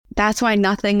that's why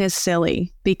nothing is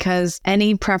silly, because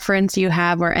any preference you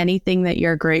have or anything that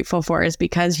you're grateful for is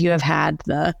because you have had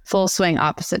the full swing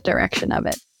opposite direction of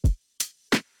it.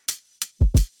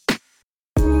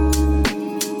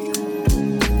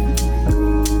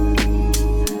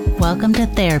 Welcome to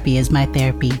Therapy is My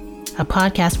Therapy, a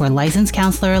podcast where licensed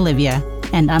counselor Olivia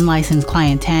and unlicensed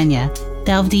client Tanya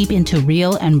delve deep into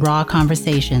real and raw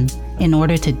conversations in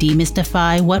order to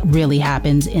demystify what really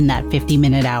happens in that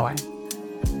 50-minute hour.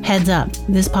 Heads up,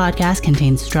 this podcast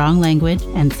contains strong language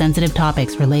and sensitive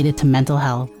topics related to mental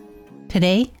health.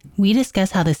 Today, we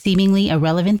discuss how the seemingly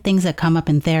irrelevant things that come up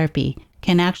in therapy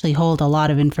can actually hold a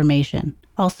lot of information.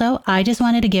 Also, I just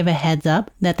wanted to give a heads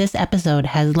up that this episode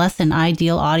has less than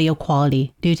ideal audio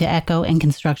quality due to echo and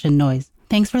construction noise.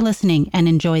 Thanks for listening and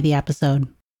enjoy the episode.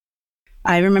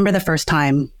 I remember the first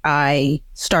time I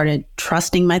started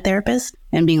trusting my therapist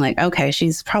and being like, okay,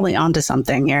 she's probably onto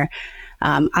something here.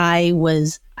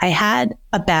 I had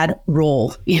a bad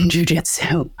role in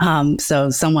jiu-jitsu. So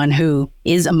someone who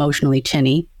is emotionally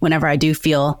chinny, whenever I do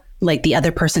feel like the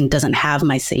other person doesn't have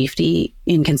my safety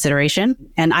in consideration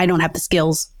and I don't have the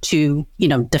skills to,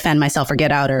 defend myself or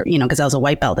get out or, because I was a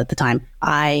white belt at the time,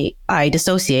 I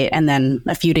dissociate. And then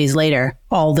a few days later,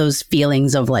 all those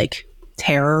feelings of like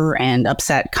terror and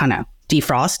upset kind of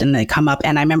defrost and they come up.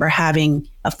 And I remember having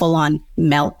a full-on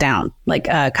meltdown, like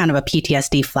kind of a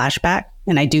PTSD flashback.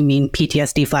 And I do mean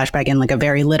PTSD flashback in like a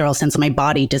very literal sense. My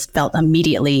body just felt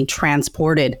immediately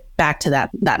transported back to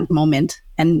that moment.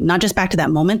 And not just back to that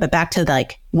moment, but back to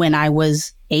like when I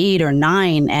was 8 or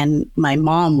 9 and my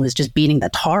mom was just beating the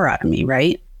tar out of me,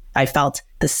 right? I felt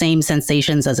the same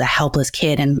sensations as a helpless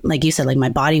kid. And like you said, like my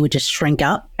body would just shrink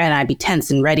up and I'd be tense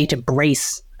and ready to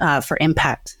brace for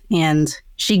impact. And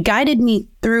she guided me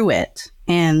through it.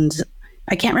 And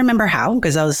I can't remember how,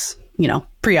 because I was,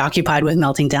 preoccupied with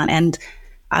melting down. And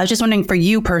I was just wondering for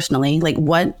you personally, like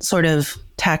what sort of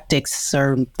tactics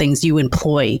or things you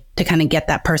employ to kind of get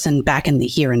that person back in the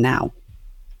here and now?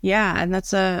 Yeah, and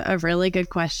that's a really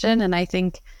good question. And I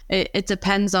think it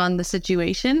depends on the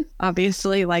situation.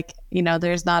 Obviously,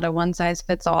 there's not a one size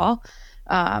fits all.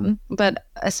 But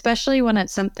especially when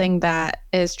it's something that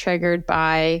is triggered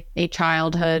by a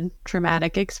childhood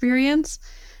traumatic experience,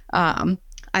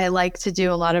 I like to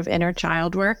do a lot of inner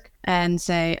child work and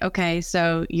say, okay,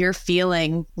 so you're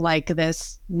feeling like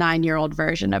this 9-year-old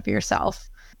version of yourself.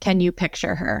 Can you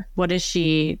picture her? What is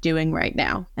she doing right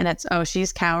now? And it's,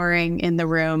 she's cowering in the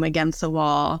room against the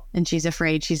wall and she's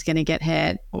afraid she's going to get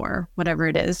hit or whatever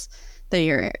it is that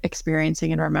you're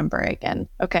experiencing and remembering. And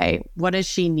okay, what does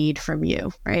she need from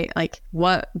you, right? Like,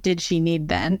 what did she need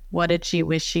then? What did she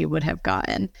wish she would have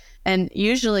gotten? And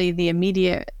usually the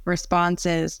immediate response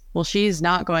is, well, she's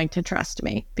not going to trust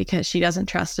me because she doesn't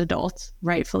trust adults,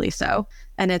 rightfully so.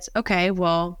 And it's, okay,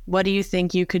 well, what do you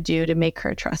think you could do to make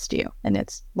her trust you? And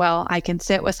it's, well, I can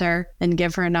sit with her and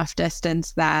give her enough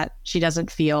distance that she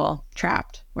doesn't feel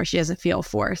trapped or she doesn't feel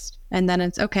forced. And then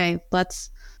it's, okay, let's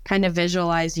kind of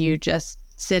visualize you just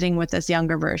sitting with this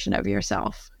younger version of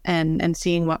yourself and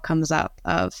seeing what comes up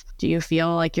of, do you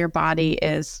feel like your body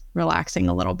is relaxing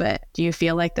a little bit? Do you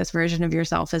feel like this version of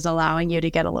yourself is allowing you to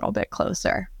get a little bit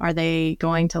closer? Are they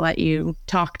going to let you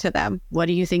talk to them? What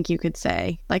do you think you could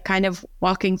say? Like kind of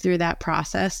walking through that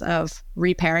process of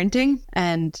reparenting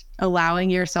and allowing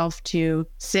yourself to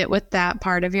sit with that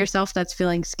part of yourself that's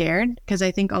feeling scared. Because I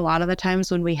think a lot of the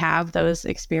times when we have those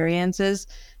experiences,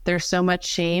 there's so much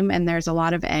shame and there's a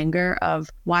lot of anger of,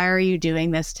 why are you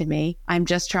doing this to me? I'm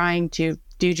just trying to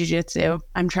do jiu-jitsu.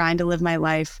 I'm trying to live my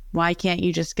life. Why can't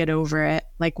you just get over it?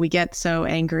 Like we get so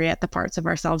angry at the parts of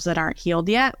ourselves that aren't healed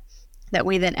yet that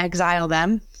we then exile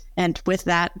them. And with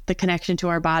that, the connection to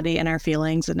our body and our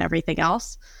feelings and everything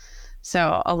else.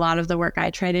 So a lot of the work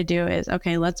I try to do is,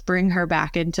 okay, let's bring her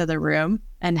back into the room.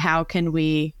 And how can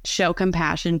we show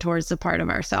compassion towards the part of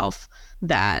ourselves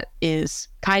that is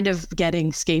kind of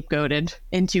getting scapegoated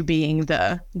into being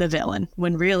the villain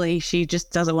when really she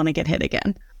just doesn't want to get hit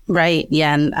again. Right.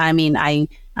 Yeah. And I mean,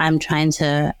 I'm trying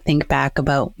to think back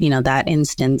about, that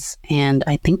instance. And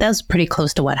I think that was pretty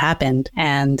close to what happened.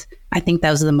 And I think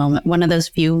that was the moment, one of those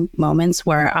few moments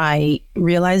where I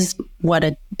realized what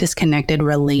a disconnected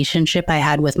relationship I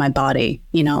had with my body.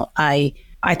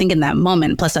 I think in that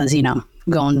moment, plus I was,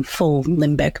 going full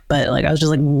limbic, but like, I was just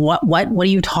like, what are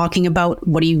you talking about?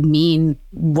 What do you mean?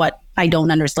 What I don't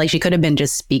understand. Like she could have been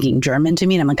just speaking German to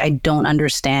me. And I'm like, I don't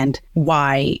understand what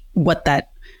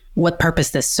purpose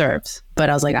this serves.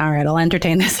 But I was like, all right, I'll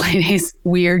entertain this lady's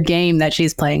weird game that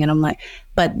she's playing. And I'm like,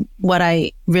 but what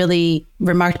I really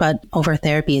remarked about over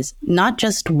therapy is not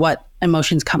just what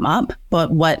emotions come up,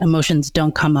 but what emotions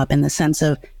don't come up, in the sense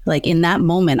of like in that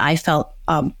moment, I felt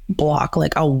a block,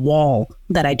 like a wall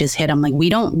that I just hit. I'm like, we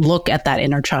don't look at that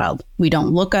inner child. We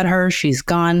don't look at her. She's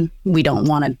gone. We don't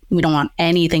want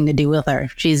anything to do with her.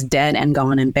 She's dead and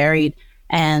gone and buried.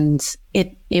 And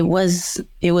it was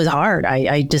hard.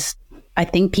 I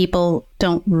think people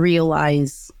don't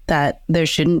realize that there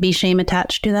shouldn't be shame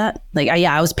attached to that. Like,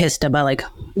 I was pissed about like,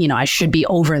 I should be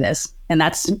over this. And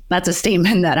that's a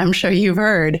statement that I'm sure you've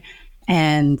heard.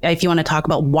 And if you want to talk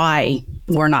about why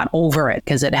we're not over it,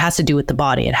 because it has to do with the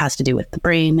body, it has to do with the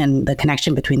brain and the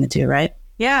connection between the two, right?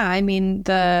 Yeah. I mean,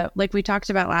 like we talked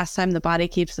about last time, the body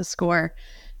keeps the score.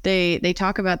 They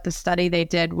talk about the study they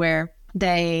did where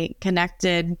they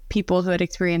connected people who had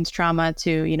experienced trauma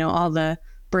to, all the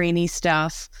brainy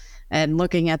stuff and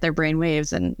looking at their brain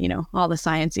waves and, all the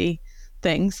sciencey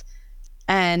things.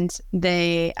 And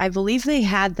I believe they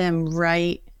had them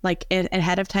write, like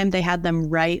ahead of time, they had them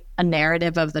write a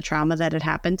narrative of the trauma that had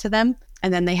happened to them.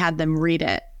 And then they had them read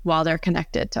it while they're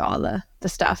connected to all the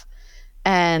stuff.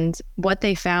 And what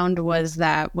they found was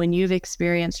that when you've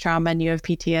experienced trauma and you have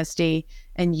PTSD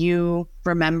and you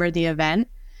remember the event,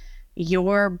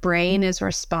 your brain is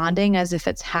responding as if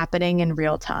it's happening in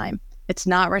real time. It's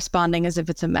not responding as if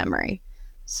it's a memory.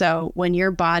 So when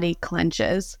your body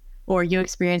clenches or you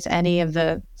experience any of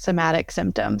the somatic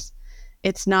symptoms,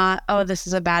 it's not, oh, this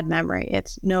is a bad memory.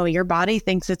 It's no, your body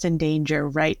thinks it's in danger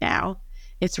right now.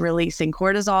 It's releasing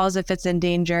cortisol as if it's in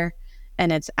danger,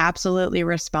 and it's absolutely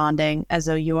responding as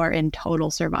though you are in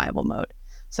total survival mode.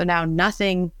 So now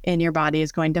nothing in your body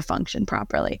is going to function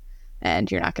properly, and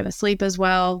you're not going to sleep as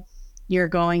well. You're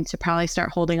going to probably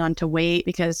start holding on to weight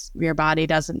because your body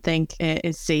doesn't think it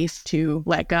is safe to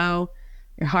let go.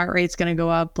 Your heart rate's going to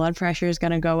go up, blood pressure is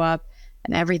going to go up,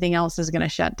 and everything else is going to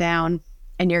shut down.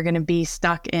 And you're going to be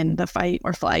stuck in the fight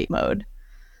or flight mode.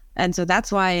 And so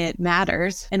that's why it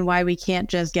matters and why we can't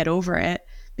just get over it,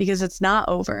 because it's not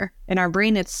over. In our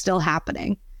brain, it's still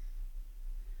happening.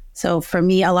 So for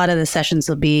me, a lot of the sessions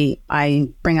will be, I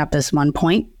bring up this one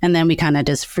point and then we kind of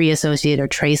just free associate or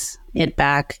trace it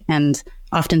back. And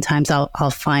oftentimes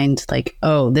I'll find like,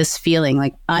 oh, this feeling,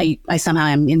 like I somehow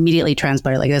am immediately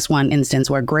transported. Like this one instance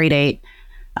where grade 8,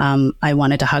 I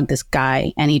wanted to hug this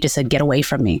guy and he just said, get away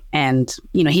from me. And,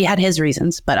 he had his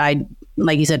reasons, but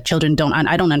like you said, children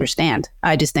I don't understand.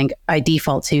 I just think I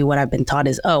default to what I've been taught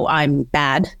is, oh, I'm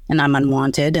bad and I'm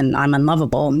unwanted and I'm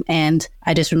unlovable. And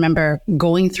I just remember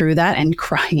going through that and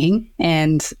crying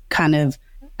and kind of,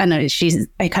 I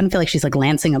kind of feel like she's like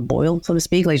lancing a boil, so to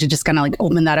speak. Like she just kind of like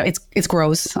open that up. It's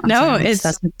gross.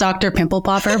 That's Dr. Pimple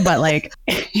Popper, but like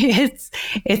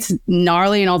it's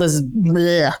gnarly and all this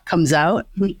comes out.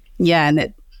 Yeah.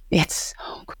 And it's,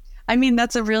 I mean,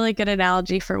 that's a really good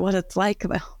analogy for what it's like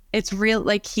though. It's real,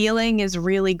 like healing is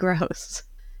really gross.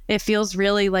 It feels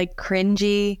really like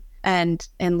cringy and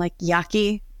like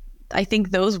yucky. I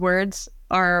think those words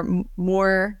are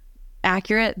more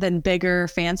accurate than bigger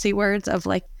fancy words of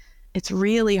like, it's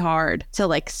really hard to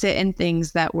like sit in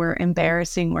things that were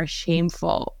embarrassing or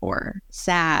shameful or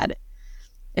sad.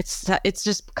 It's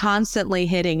just constantly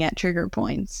hitting at trigger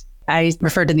points. I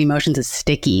refer to the emotions as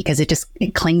sticky because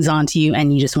it clings onto you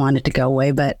and you just want it to go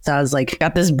away. But so I was like,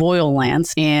 got this boil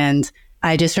lance, and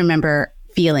I just remember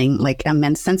feeling like an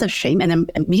immense sense of shame and then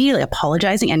immediately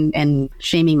apologizing and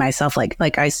shaming myself.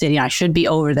 Like I said, I should be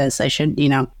over this. I should,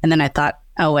 and then I thought,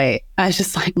 oh, wait, I was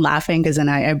just like laughing because then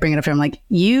I bring it up to him like,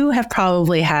 you have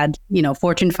probably had,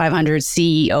 Fortune 500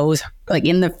 CEOs like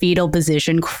in the fetal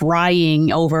position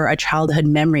crying over a childhood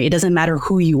memory. It doesn't matter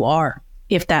who you are.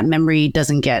 If that memory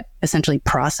doesn't get essentially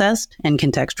processed and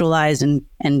contextualized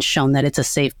and shown that it's a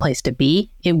safe place to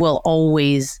be, it will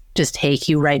always just take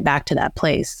you right back to that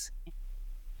place.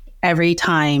 Every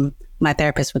time my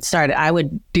therapist would start, I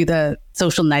would do the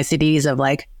social niceties of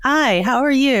like, hi, how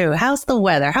are you? How's the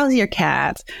weather? How's your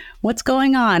cat? What's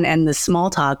going on? And the small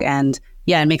talk. And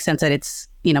yeah, it makes sense that it's,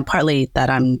 partly that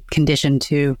I'm conditioned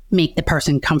to make the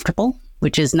person comfortable,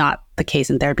 which is not the case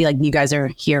in therapy. Like you guys are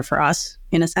here for us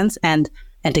in a sense and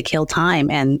to kill time.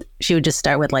 And she would just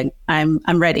start with like, I'm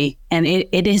ready. And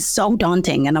it is so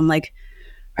daunting. And I'm like,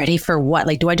 ready for what?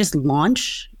 Like, do I just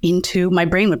launch into, my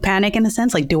brain would panic in a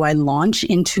sense. Like, do I launch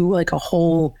into like a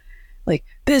whole, like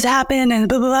this happened and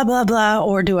blah, blah, blah, blah.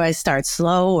 Or do I start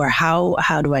slow, or how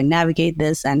do I navigate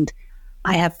this? And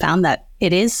I have found that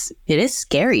it is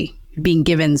scary being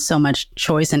given so much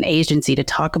choice and agency to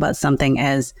talk about something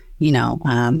as,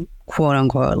 quote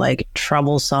unquote, like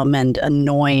troublesome and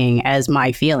annoying as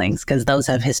my feelings, because those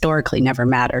have historically never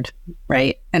mattered.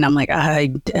 Right. And I'm like, how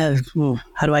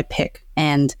do I pick?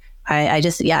 And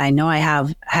I know I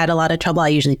have had a lot of trouble. I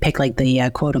usually pick like the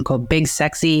quote unquote big,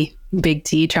 sexy, big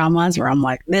T traumas where I'm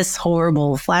like this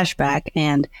horrible flashback.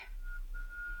 And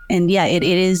yeah,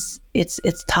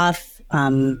 it's tough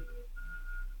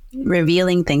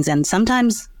revealing things, and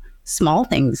sometimes small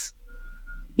things,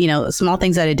 small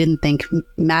things that I didn't think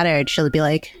mattered. She'll be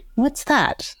like, what's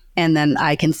that? And then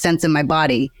I can sense in my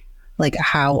body like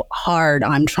how hard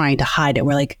I'm trying to hide it.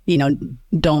 We're like,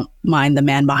 don't mind the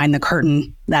man behind the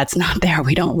curtain. That's not there.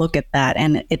 We don't look at that.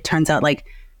 And it turns out like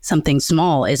something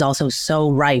small is also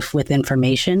so rife with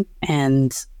information.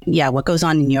 And yeah, what goes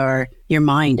on in your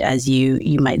mind as you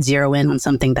might zero in on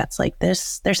something that's like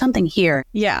this, there's something here.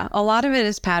 Yeah, a lot of it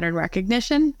is pattern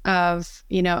recognition of,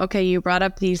 okay, you brought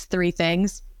up these 3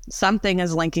 things. Something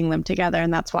is linking them together,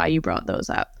 and that's why you brought those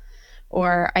up.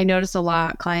 Or I notice a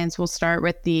lot clients will start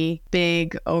with the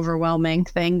big, overwhelming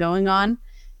thing going on,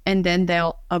 and then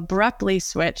they'll abruptly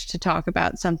switch to talk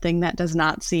about something that does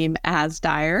not seem as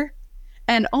dire.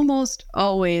 And almost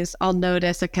always I'll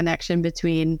notice a connection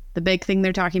between the big thing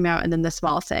they're talking about and then the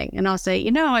small thing. And I'll say,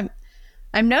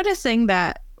 I'm noticing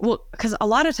that, well, because a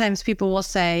lot of times people will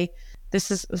say,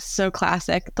 this is so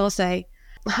classic, they'll say,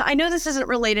 I know this isn't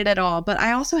related at all, but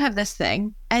I also have this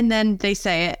thing. And then they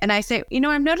say it. And I say,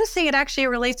 I'm noticing it actually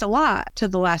relates a lot to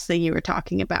the last thing you were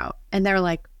talking about. And they're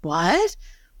like, what?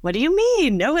 What do you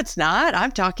mean? No, it's not.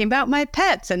 I'm talking about my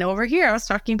pets. And over here, I was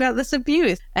talking about this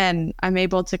abuse. And I'm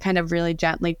able to kind of really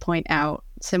gently point out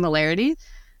similarities.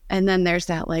 And then there's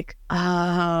that like,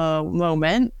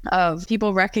 moment of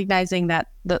people recognizing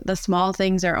that the small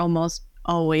things are almost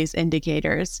always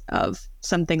indicators of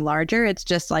something larger. It's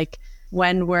just like,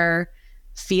 when we're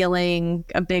feeling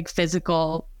a big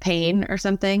physical pain or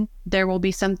something, there will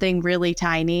be something really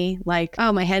tiny like,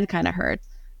 oh, my head kind of hurts.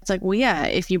 It's like, well, yeah,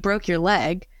 if you broke your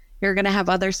leg, you're going to have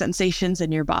other sensations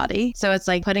in your body. So it's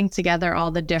like putting together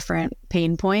all the different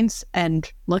pain points and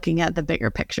looking at the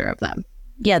bigger picture of them.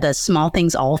 Yeah, the small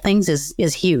things, all things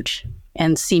is huge.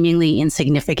 And seemingly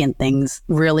insignificant things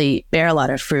really bear a lot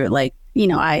of fruit. Like,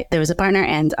 there was a partner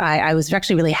and I was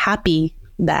actually really happy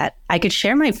that I could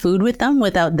share my food with them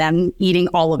without them eating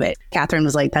all of it. Catherine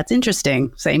was like, that's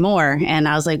interesting. Say more. And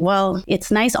I was like, well, it's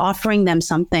nice offering them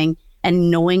something and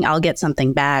knowing I'll get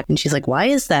something back. And she's like, why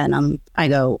is that? And I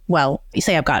go, well, you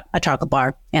say I've got a chocolate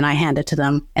bar and I hand it to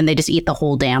them and they just eat the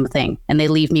whole damn thing and they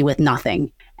leave me with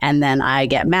nothing. And then I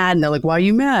get mad and they're like, why are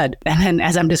you mad? And then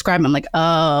as I'm describing, I'm like,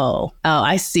 oh,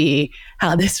 I see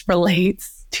how this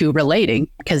relates to relating,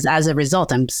 because as a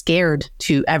result, I'm scared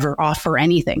to ever offer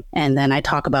anything. And then I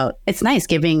talk about, it's nice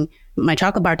giving my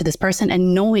chocolate bar to this person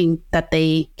and knowing that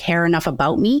they care enough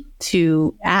about me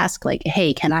to ask like,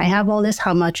 hey, can I have all this?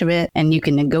 How much of it? And you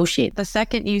can negotiate. The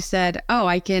second you said, oh,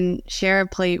 I can share a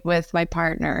plate with my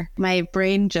partner, my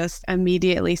brain just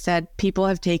immediately said, people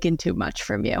have taken too much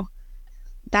from you.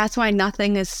 That's why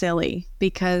nothing is silly,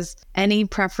 because any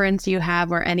preference you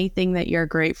have or anything that you're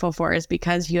grateful for is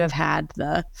because you have had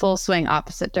the full swing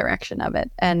opposite direction of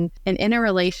it. And in a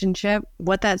relationship,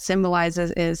 what that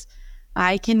symbolizes is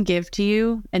I can give to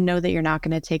you and know that you're not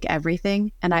going to take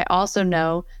everything. And I also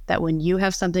know that when you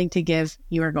have something to give,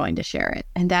 you are going to share it.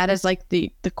 And that is like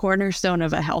the cornerstone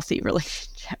of a healthy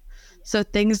relationship. So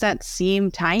things that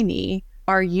seem tiny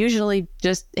are usually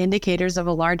just indicators of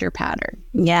a larger pattern.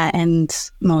 Yeah, and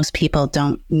most people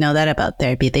don't know that about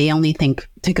therapy. They only think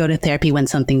to go to therapy when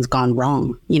something's gone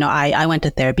wrong. I went to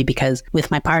therapy because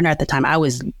with my partner at the time, I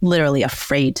was literally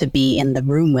afraid to be in the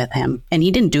room with him. And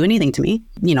he didn't do anything to me.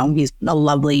 He's a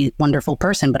lovely, wonderful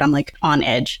person, but I'm like on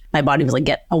edge. My body was like,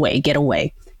 get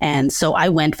away. And so I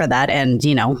went for that and,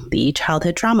 the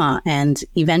childhood trauma. And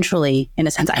eventually, in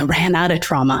a sense, I ran out of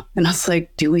trauma. And I was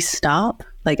like, do we stop?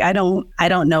 Like, I don't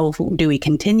know. Do we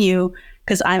continue?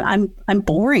 Because I'm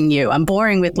boring you. I'm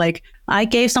boring with like, I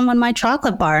gave someone my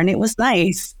chocolate bar and it was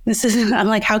nice. I'm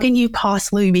like, how can you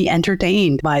possibly be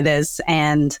entertained by this?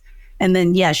 And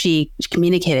then, yeah, she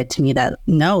communicated to me that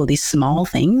no, these small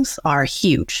things are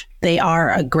huge. They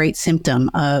are a great symptom,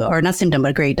 or not symptom, but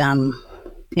a great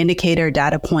indicator,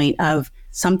 data point of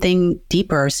something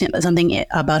deeper, something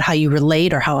about how you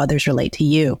relate or how others relate to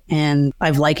you. And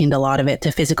I've likened a lot of it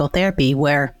to physical therapy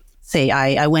where, say,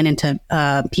 I went into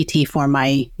PT for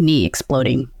my knee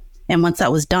exploding. And once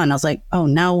that was done, I was like, oh,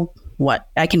 now what?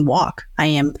 I can walk. I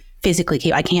am physically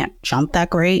capable. I can't jump that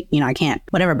great. I can't,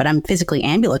 whatever, but I'm physically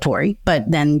ambulatory. But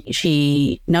then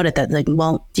she noted that, like,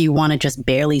 well, do you want to just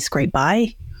barely scrape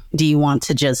by? Do you want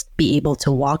to just be able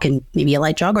to walk and maybe a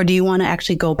light jog? Or do you want to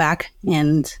actually go back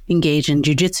and engage in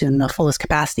jujitsu in the fullest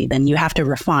capacity? Then you have to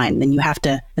refine. Then you have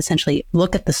to essentially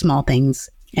look at the small things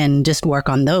and just work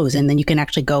on those. And then you can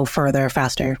actually go further,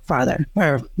 faster, farther,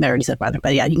 or I already said farther,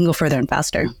 but yeah, you can go further and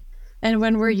faster. And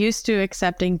when we're used to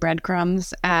accepting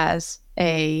breadcrumbs as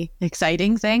a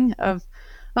exciting thing of,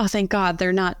 oh, thank God,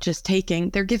 they're not just taking,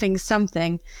 they're giving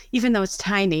something, even though it's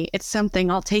tiny, it's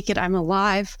something, I'll take it, I'm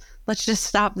alive. Let's just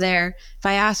stop there. If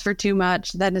I ask for too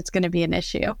much, then it's going to be an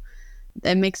issue.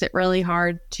 It makes it really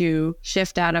hard to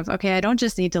shift out of, okay, I don't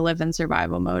just need to live in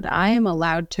survival mode. I am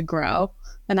allowed to grow,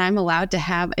 and I'm allowed to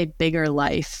have a bigger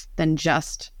life than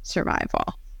just survival.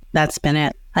 That's been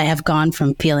it. I have gone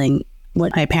from feeling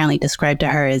what I apparently described to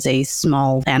her as a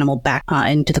small animal back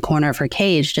into the corner of her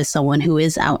cage to someone who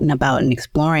is out and about and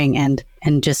exploring and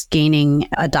just gaining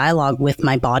a dialogue with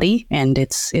my body and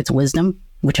its wisdom,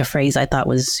 which a phrase I thought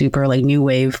was super like new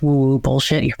wave woo-woo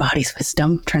bullshit. Your body's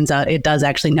wisdom. Turns out it does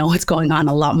actually know what's going on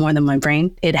a lot more than my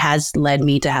brain. It has led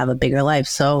me to have a bigger life.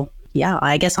 So yeah,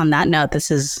 I guess on that note, this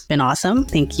has been awesome.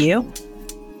 Thank you.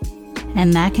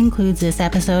 And that concludes this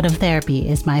episode of Therapy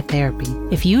is My Therapy.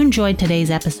 If you enjoyed today's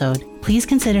episode, please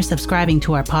consider subscribing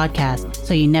to our podcast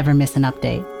so you never miss an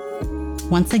update.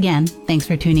 Once again, thanks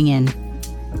for tuning in.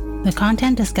 The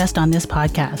content discussed on this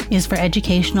podcast is for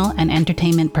educational and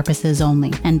entertainment purposes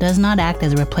only and does not act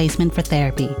as a replacement for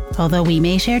therapy. Although we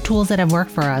may share tools that have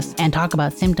worked for us and talk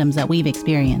about symptoms that we've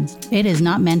experienced, it is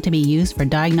not meant to be used for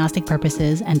diagnostic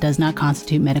purposes and does not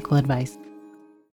constitute medical advice.